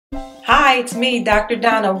Hi, it's me, Dr.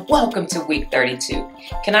 Donna. Welcome to week 32.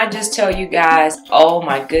 Can I just tell you guys, oh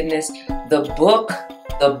my goodness, the book.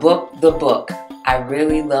 I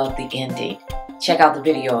really love the ending. Check out the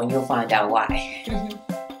video and you'll find out why.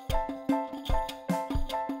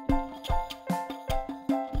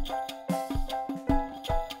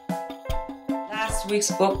 Last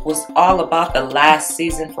week's book was all about the last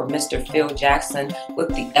season for Mr. Phil Jackson with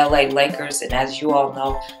the LA Lakers, and as you all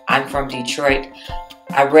know, I'm from Detroit.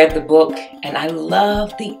 I read the book and I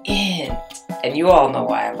love the end. And you all know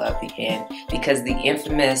why I love the end, because the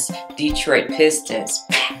infamous Detroit Pistons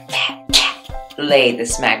laid the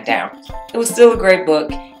smack down. It was still a great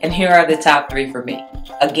book, and here are the top 3 for me.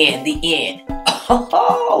 Again, the end.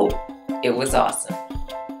 Oh, it was awesome.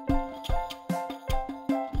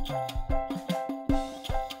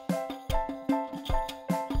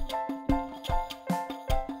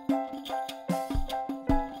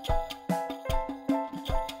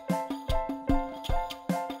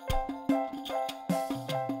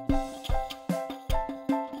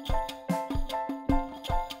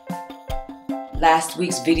 Last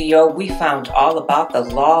week's video, we found all about the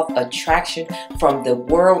law of attraction from the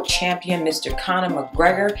world champion, Mr. Conor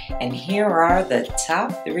McGregor, and here are the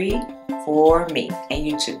top 3 for me and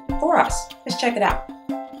you too, for us. Let's check it out.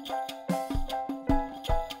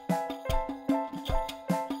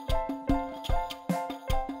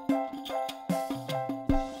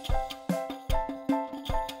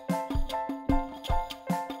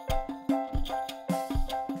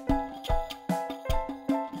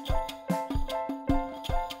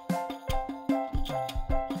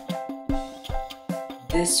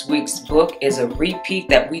 This week's book is a repeat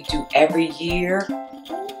that we do every year.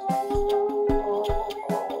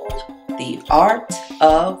 The Art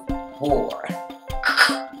of War.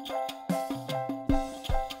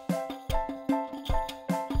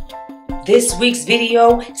 This week's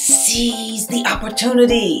video, Seize the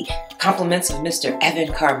Opportunity. Compliments of Mr. Evan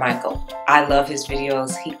Carmicheal. I love his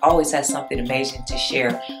videos. He always has something amazing to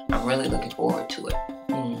share. I'm really looking forward to it.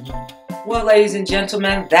 Well, ladies and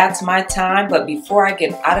gentlemen, that's my time. But before I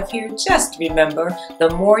get out of here, just remember,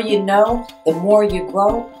 the more you know, the more you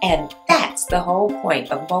grow. And that's the whole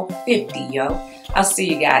point of Mo’50, yo. I'll see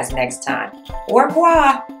you guys next time. Au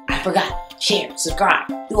revoir. I forgot. Share, subscribe,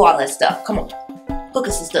 do all that stuff. Come on. Hook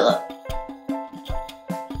us and stuff.